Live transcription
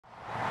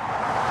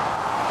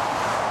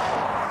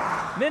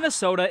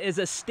Minnesota is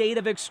a state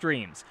of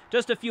extremes.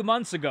 Just a few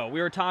months ago, we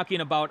were talking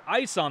about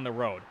ice on the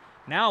road.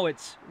 Now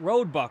it's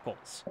road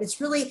buckles. It's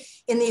really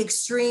in the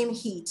extreme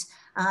heat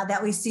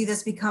that we see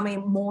this becoming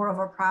more of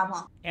a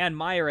problem. Ann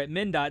Meyer at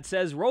MnDOT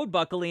says road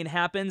buckling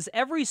happens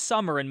every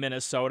summer in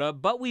Minnesota,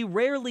 but we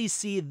rarely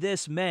see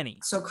this many.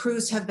 So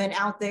crews have been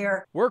out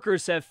there.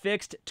 Workers have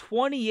fixed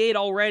 28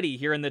 already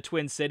here in the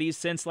Twin Cities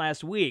since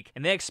last week,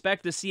 and they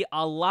expect to see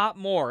a lot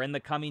more in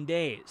the coming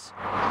days.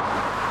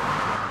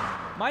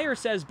 Meyer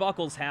says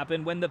buckles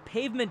happen when the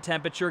pavement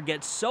temperature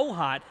gets so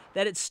hot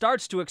that it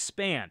starts to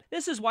expand.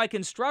 This is why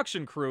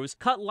construction crews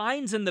cut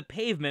lines in the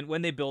pavement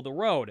when they build a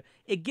road.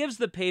 It gives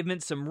the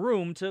pavement some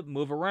room to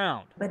move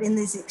around. But in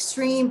these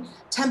extreme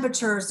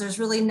temperatures, there's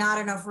really not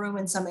enough room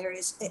in some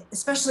areas,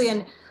 especially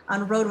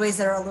on roadways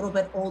that are a little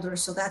bit older.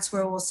 So that's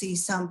where we'll see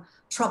some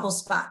trouble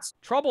spots.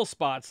 Trouble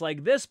spots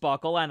like this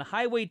buckle on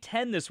Highway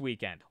 10 this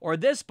weekend, or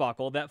this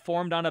buckle that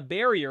formed on a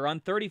barrier on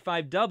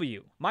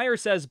 35W. Meyer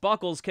says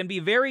buckles can be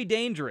very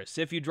dangerous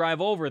if you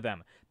drive over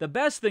them. The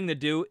best thing to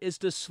do is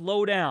to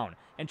slow down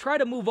and try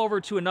to move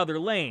over to another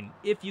lane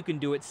if you can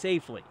do it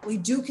safely. We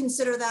do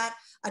consider that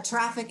a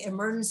traffic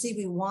emergency.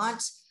 We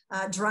want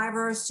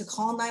drivers to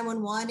call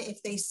 911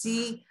 if they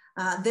see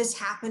this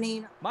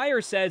happening. Meyer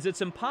says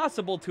it's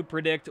impossible to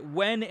predict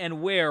when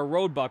and where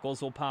road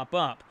buckles will pop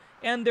up,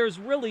 and there's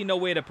really no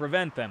way to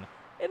prevent them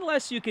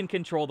unless you can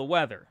control the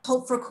weather.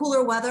 Hope for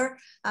cooler weather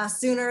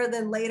sooner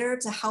than later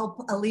to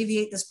help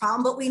alleviate this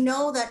problem, but we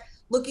know that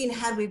looking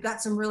ahead, we've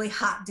got some really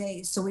hot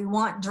days, so we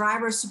want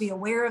drivers to be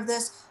aware of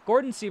this.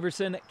 Gordon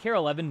Severson, KARE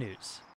 11 News.